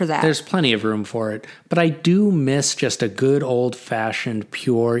 There's room for that. There's plenty of room for it. But I do miss just a good old-fashioned,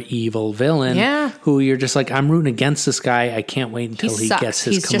 pure evil villain who you're just like, I'm rooting against this guy. I can't wait until he gets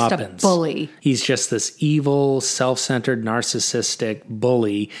his comeuppance. He's just a bully. He's just this evil, self-centered, narcissistic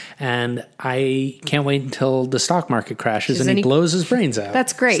bully. And I can't wait until the stock market crashes and he blows his brains out.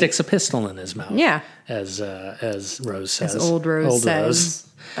 That's great. Sticks a pistol in his mouth. Yeah. As Rose says. As old Rose says.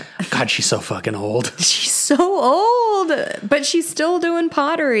 God, she's so fucking old. She's so old, but she's still doing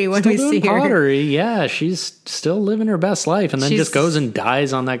pottery when we see her. Pottery, yeah. She's still living her best life and then just goes and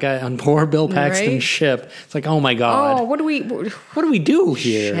dies on that guy, on poor Bill Paxton's ship. It's like, oh my God. Oh, what do we do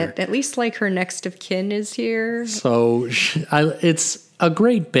here? Shit. At least like her next of kin is here. So it's a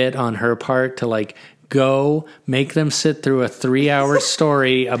great bit on her part to like go make them sit through a 3-hour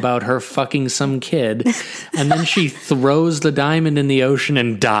story about her fucking some kid, and then she throws the diamond in the ocean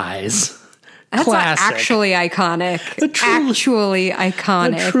and dies. That's Classic. Actually iconic. Actually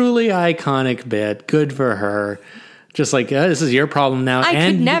iconic. A truly iconic bit. Good for her. Just like, this is your problem now. I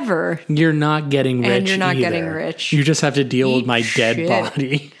could never. You're not getting rich. And you're not either. getting rich. You just have to deal with my dead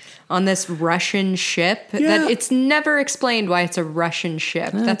body. On this Russian ship. Yeah. That it's never explained why it's a Russian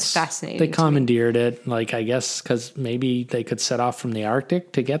ship. That's fascinating. They commandeered it, like, I guess, because maybe they could set off from the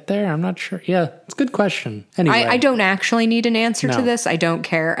Arctic to get there. I'm not sure. Yeah, it's a good question. Anyway. I don't actually need an answer to this. I don't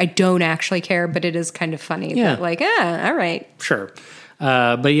care. I don't actually care, but it is kind of funny. Yeah. That, like, all right. Sure.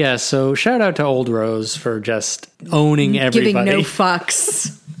 But yeah, so shout out to Old Rose for just owning everybody. Giving no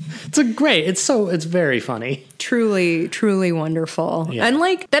fucks. It's very funny. Truly, truly wonderful. Yeah. And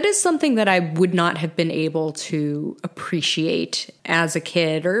like, that is something that I would not have been able to appreciate as a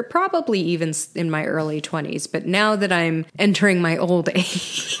kid, or probably even in my early 20s. But now that I'm entering my old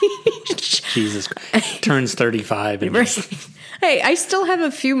age. Jesus Christ. Turns 35. And Hey, I still have a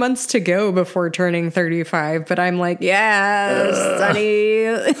few months to go before turning 35, but I'm like, yes,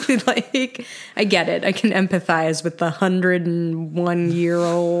 Sonny. Like, I get it. I can empathize with the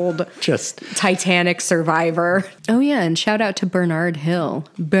 101-year-old just Titanic survivor. Oh, yeah, and shout out to Bernard Hill.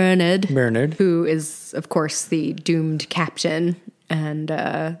 Bernard. Who is, of course, the doomed captain and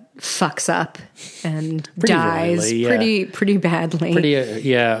fucks up and dies royally, pretty badly. But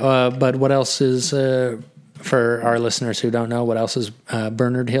what else is... for our listeners who don't know, what else is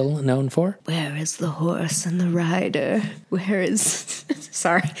Bernard Hill known for? Where is the horse and the rider? Where is...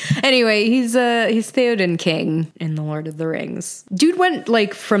 Sorry. Anyway, he's Theoden King in The Lord of the Rings. Dude went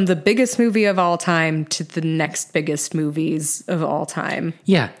like from the biggest movie of all time to the next biggest movies of all time.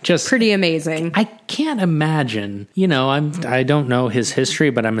 Yeah, just... pretty amazing. I can't imagine, I don't know his history,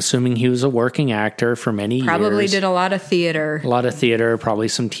 but I'm assuming he was a working actor for many years. Probably did a lot of theater. Probably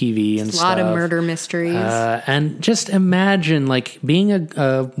some TV and stuff. A lot of murder mysteries. And just imagine like being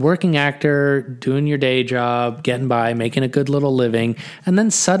a working actor, doing your day job, getting by, making a good little living, and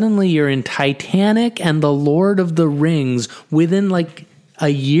then suddenly you're in Titanic and The Lord of the Rings within like a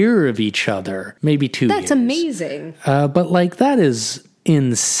year of each other, maybe 2 years. That's amazing. But like that is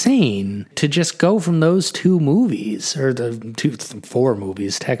insane to just go from those 2 movies, or the 4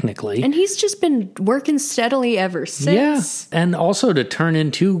 movies technically. And he's just been working steadily ever since. Yeah. And also to turn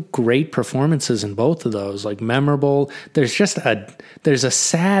in 2 great performances in both of those, like memorable. There's a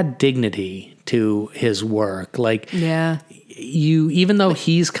sad dignity to his work. Like, Yeah. even though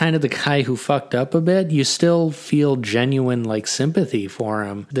he's kind of the guy who fucked up a bit, you still feel genuine like sympathy for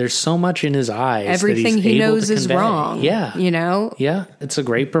him. There's so much in his eyes. Everything that he's he able knows to is convey. wrong. Yeah. You know? Yeah. It's a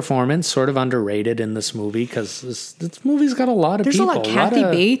great performance, sort of underrated in this movie because this movie's got a lot of There's people. a lot. Kathy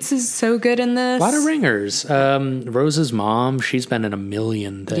Bates is so good in this. A lot of ringers. Rose's mom, she's been in a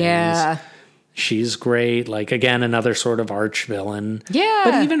million things. Yeah. She's great. Like, again, another sort of arch villain. Yeah.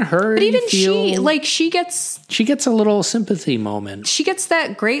 But even her, But even she gets a little sympathy moment. she gets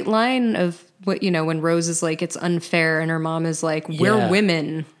that great line of what, when Rose is like, it's unfair, and her mom is like, we're Yeah.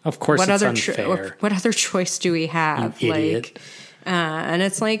 women. Of course what it's other unfair. what other choice do we have? You idiot. And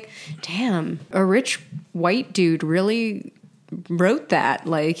it's like, damn, a rich white dude really wrote that.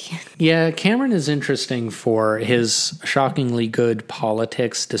 Like, Yeah, Cameron is interesting for his shockingly good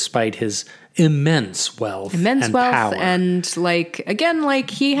politics despite his immense wealth and power. and like, again, like,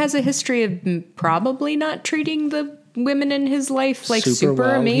 he has a history of probably not treating the women in his life like super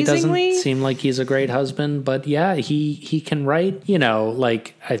well. amazingly. He doesn't seem like he's a great husband, but yeah, he can write.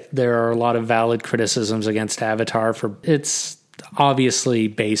 There are a lot of valid criticisms against Avatar for it's obviously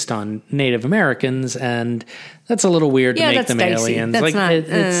based on Native Americans, and that's a little weird to make that's them dicey. aliens. That's Like not,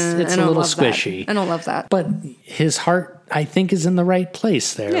 it's I a don't little love that. squishy. I don't love that. But his heart, I think, is in the right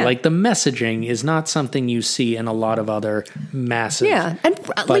place there. Yeah. Like, the messaging is not something you see in a lot of other massive Yeah, and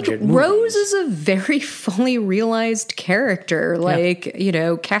like budget Rose movies. is a very fully realized character. Like,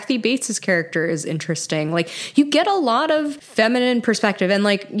 Kathy Bates's character is interesting. Like, you get a lot of feminine perspective, and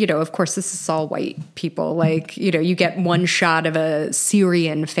like, of course, this is all white people. Like, you get one shot of a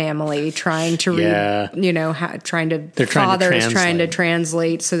Syrian family trying to Yeah. read, trying to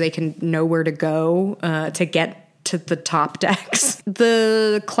translate so they can know where to go to get to the top decks.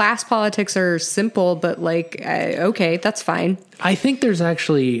 The class politics are simple, but like, okay, that's fine. I think there's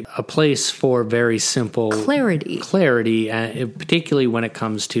actually a place for very simple Clarity, particularly when it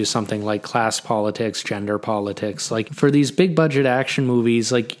comes to something like class politics, gender politics. Like, for these big budget action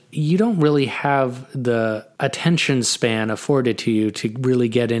movies, like, you don't really have the attention span afforded to you to really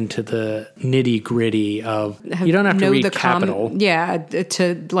get into the nitty gritty of. You don't have to read Capital,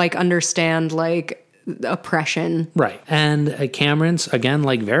 to like understand like oppression. right? And Cameron's, again,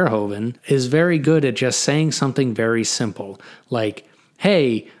 like Verhoeven, is very good at just saying something very simple, like,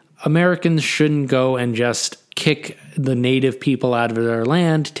 "Hey, Americans shouldn't go and just kick the native people out of their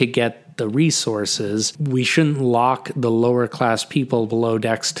land to get the resources. We shouldn't lock the lower class people below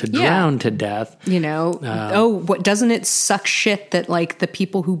decks to drown to death." What doesn't it suck shit that like the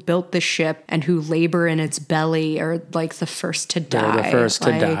people who built the ship and who labor in its belly are like the first to die? They're the first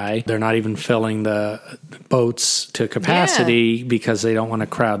to die. They're not even filling the boats to capacity because they don't want to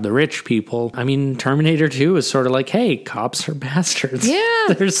crowd the rich people. I mean, Terminator 2 is sort of like, hey, cops are bastards.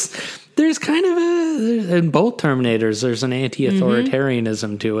 Yeah. There's kind of in both Terminators, there's an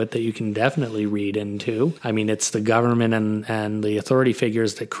anti-authoritarianism to it that you can definitely read into. I mean, it's the government and the authority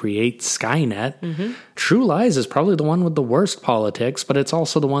figures that create Skynet. True Lies is probably the one with the worst politics, but it's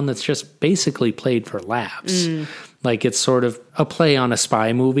also the one that's just basically played for laughs. Like, it's sort of a play on a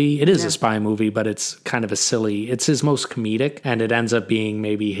spy movie. It is a spy movie, but it's kind of it's his most comedic, and it ends up being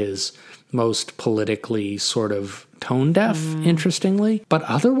maybe his most politically sort of tone deaf, interestingly. But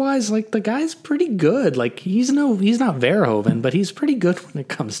otherwise, like, the guy's pretty good. Like, he's not Verhoeven, but he's pretty good when it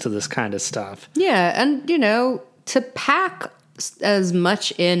comes to this kind of stuff. Yeah, and to pack as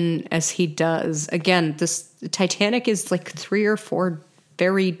much in as he does, again, this Titanic is like 3 or 4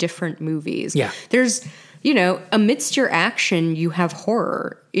 very different movies. Yeah. There's, amidst your action, you have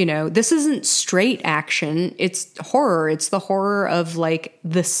horror. This isn't straight action. It's horror. It's the horror of like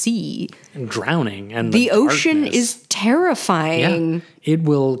the sea. And drowning. And the ocean darkness. is terrifying. Yeah. It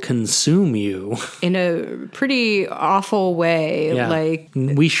will consume you. In a pretty awful way. Yeah. Like,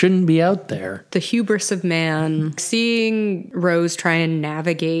 we shouldn't be out there. the hubris of man. Seeing Rose try and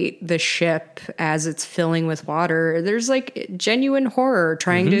navigate the ship as it's filling with water, there's like genuine horror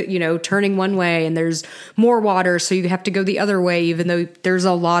trying to, turning one way and there's more water, so you have to go the other way, even though there's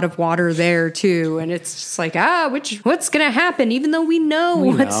a lot of water there too. And it's just like, what's going to happen? Even though we know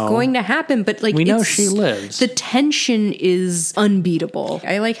what's going to happen, but like, we know she lives. The tension is unbeatable.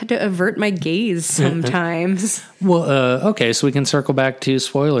 I like had to avert my gaze sometimes. Well, okay, so we can circle back to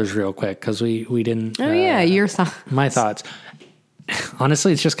spoilers real quick because we didn't. Your thoughts. My thoughts.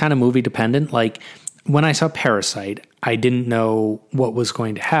 Honestly, it's just kind of movie dependent. Like, when I saw Parasite, I didn't know what was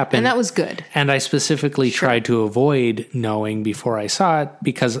going to happen. And that was good. And I specifically tried to avoid knowing before I saw it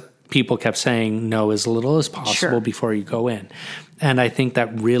because people kept saying know as little as possible before you go in. And I think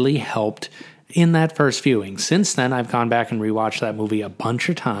that really helped in that first viewing. Since then, I've gone back and rewatched that movie a bunch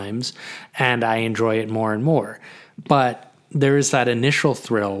of times, and I enjoy it more and more. But there is that initial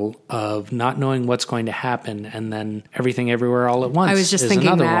thrill of not knowing what's going to happen, and then Everything Everywhere All at Once. I was just is thinking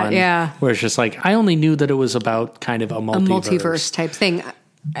another that, one, yeah. where it's just like, I only knew that it was about kind of a multiverse type thing.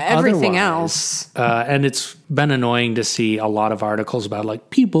 Everything else. And it's been annoying to see a lot of articles about like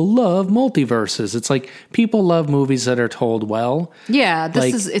people love multiverses. It's like people love movies that are told well. Yeah,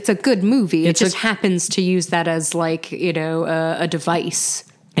 Like, it's a good movie. It just a- happens to use that as like, a device.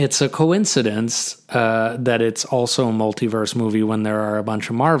 It's a coincidence that it's also a multiverse movie when there are a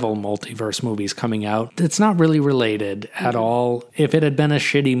bunch of Marvel multiverse movies coming out. It's not really related at all. If it had been a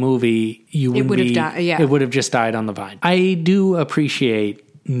shitty movie, it would have just died on the vine. I do appreciate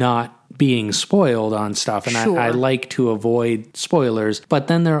not being spoiled on stuff, and Sure. I like to avoid spoilers, but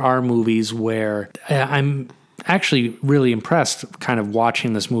then there are movies where I'm actually really impressed kind of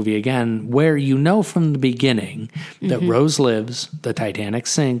watching this movie again, where you know from the beginning that Rose lives, the Titanic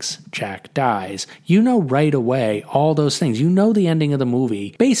sinks, Jack dies. You know right away all those things. You know the ending of the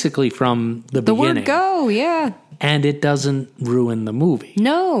movie basically from the beginning. Word go, yeah. And it doesn't ruin the movie.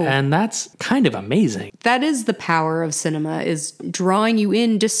 No. And that's kind of amazing. That is the power of cinema, is drawing you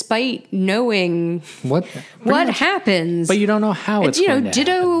in despite knowing What happens. But you don't know how it's going to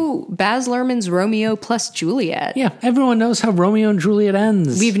ditto Baz Luhrmann's Romeo plus Juliet. Yeah, everyone knows how Romeo and Juliet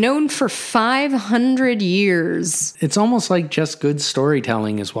ends. We've known for 500 years. It's almost like just good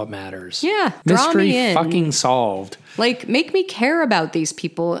storytelling is what matters. Yeah, draw Mystery me in. fucking solved. Like, make me care about these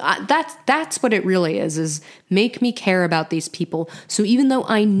people. That's what it really is make me care about these people. So even though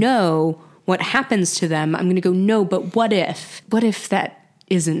I know what happens to them, I'm going to go, no, but what if? What if that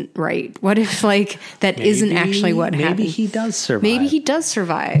isn't right? What if, like, that isn't actually what happened? Maybe he does survive. Maybe he does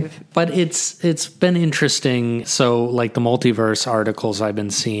survive. But it's been interesting. So, like the multiverse articles I've been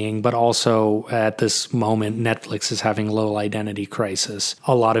seeing, but also at this moment, Netflix is having a little identity crisis.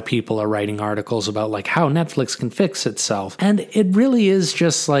 A lot of people are writing articles about like how Netflix can fix itself. And it really is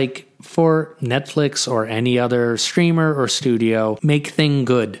just like, for Netflix or any other streamer or studio, make thing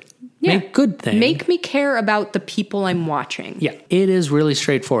good. Yeah. Make good thing. Make me care about the people I'm watching. Yeah, it is really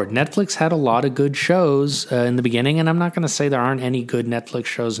straightforward. Netflix had a lot of good shows in the beginning, and I'm not going to say there aren't any good Netflix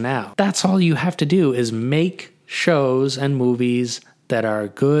shows now. That's all you have to do is make shows and movies that are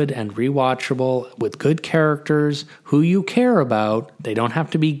good and rewatchable with good characters who you care about. They don't have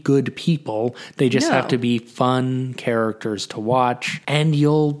to be good people. They just have to be fun characters to watch, and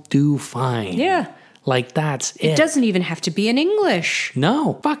you'll do fine. Yeah. Like, that's it. It doesn't even have to be in English.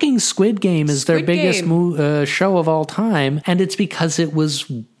 No. Fucking Squid Game is their biggest show of all time, and it's because it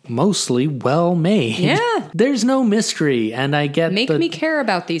was mostly well made. Yeah. There's no mystery, and I get Make me care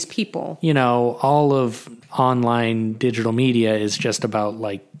about these people. You know, all of online digital media is just about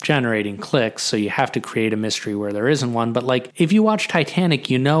like generating clicks, so you have to create a mystery where there isn't one. But like, if you watch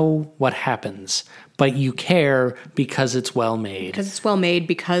Titanic, you know what happens, but you care because it's well made. Because it's well made,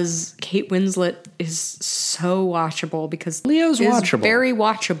 because Kate Winslet is so watchable, because Leo's watchable. Very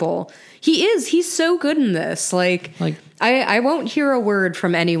watchable. He is. He's so good in this. Like I won't hear a word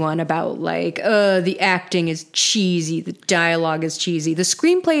from anyone about like, the acting is cheesy, the dialogue is cheesy. The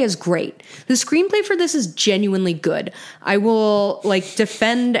screenplay is great. The screenplay for this is genuinely good. I will like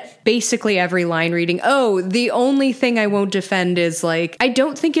defend basically every line reading. Oh, the only thing I won't defend is like, I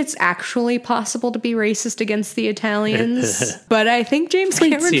don't think it's actually possible to be racist against the Italians, but I think James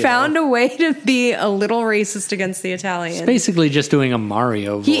Cameron found a way to be a little racist against the Italians. It's basically just doing a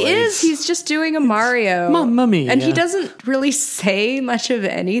Mario voice. He is. He's just doing a Mario. Mamma mia. And he doesn't really say much of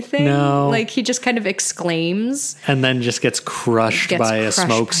anything. No. Like, he just kind of exclaims. And then just gets crushed by a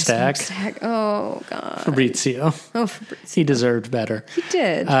smokestack. Oh, God. Fabrizio. Oh, Fabrizio. He deserved better. He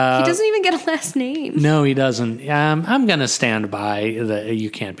did. He doesn't even get a last name. No, he doesn't. I'm going to stand by that you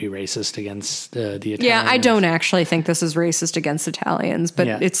can't be racist against the Italians. Yeah, I don't actually think this is racist against Italians, but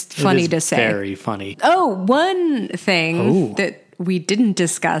it's funny to say. Very funny. Oh, one thing that we didn't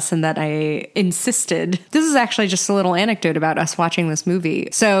discuss and that I insisted. This is actually just a little anecdote about us watching this movie.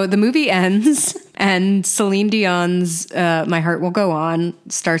 So the movie ends and Celine Dion's My Heart Will Go On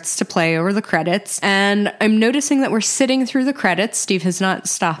starts to play over the credits. And I'm noticing that we're sitting through the credits. Steve has not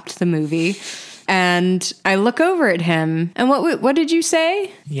stopped the movie. And I look over at him, and what did you say?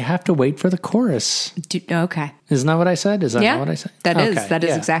 You have to wait for the chorus. Okay. Isn't that what I said? Is that not what I said? That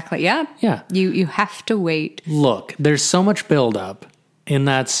is exactly, yeah. Yeah. You have to wait. Look, there's so much buildup in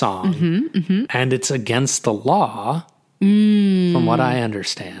that song, and it's against the law, from what I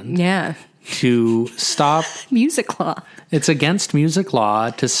understand. Yeah. To stop... music law. It's against music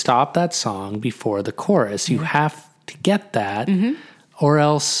law to stop that song before the chorus. You have to get that, or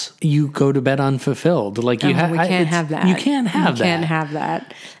else you go to bed unfulfilled. Like we can't have that. You can't have that. Can't have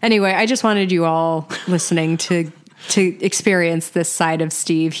that. Anyway, I just wanted you all listening to experience this side of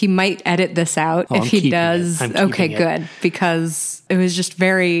Steve. He might edit this out if he does. Okay, good. Because it was just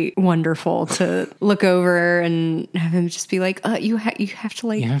very wonderful to look over and have him just be like, you have to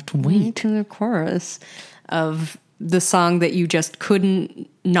wait to the chorus of the song that you just couldn't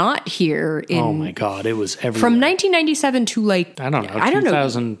not hear in. Oh my God, it was everywhere. From 1997 to like, I don't know,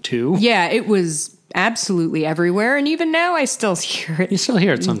 2002. Yeah, it was absolutely everywhere, and even now I still hear it. You still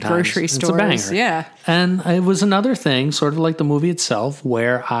hear it sometimes. Grocery stores. It's a banger. Yeah. And it was another thing, sort of like the movie itself,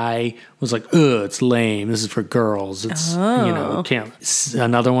 where I was like, ugh, it's lame. This is for girls. It's, can't.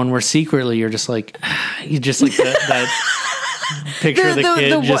 Another one where secretly you're just like, that picture of the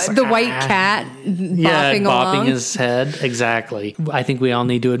kid the white cat bopping along. His head. Exactly. I think we all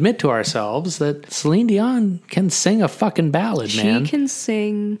need to admit to ourselves that Celine Dion can sing a fucking ballad, man. She can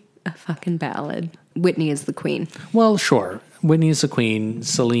sing a fucking ballad. Whitney is the queen. Well, sure. Whitney is the queen.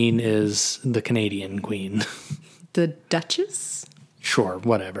 Celine is the Canadian queen. The Duchess? Sure,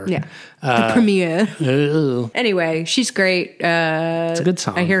 whatever. Yeah. The premiere. Anyway, she's great. It's a good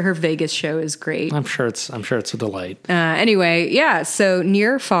song. I hear her Vegas show is great. I'm sure it's a delight. Anyway, yeah, so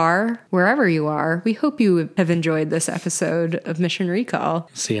near, far, wherever you are, we hope you have enjoyed this episode of Mission Recall.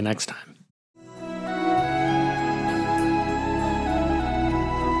 See you next time.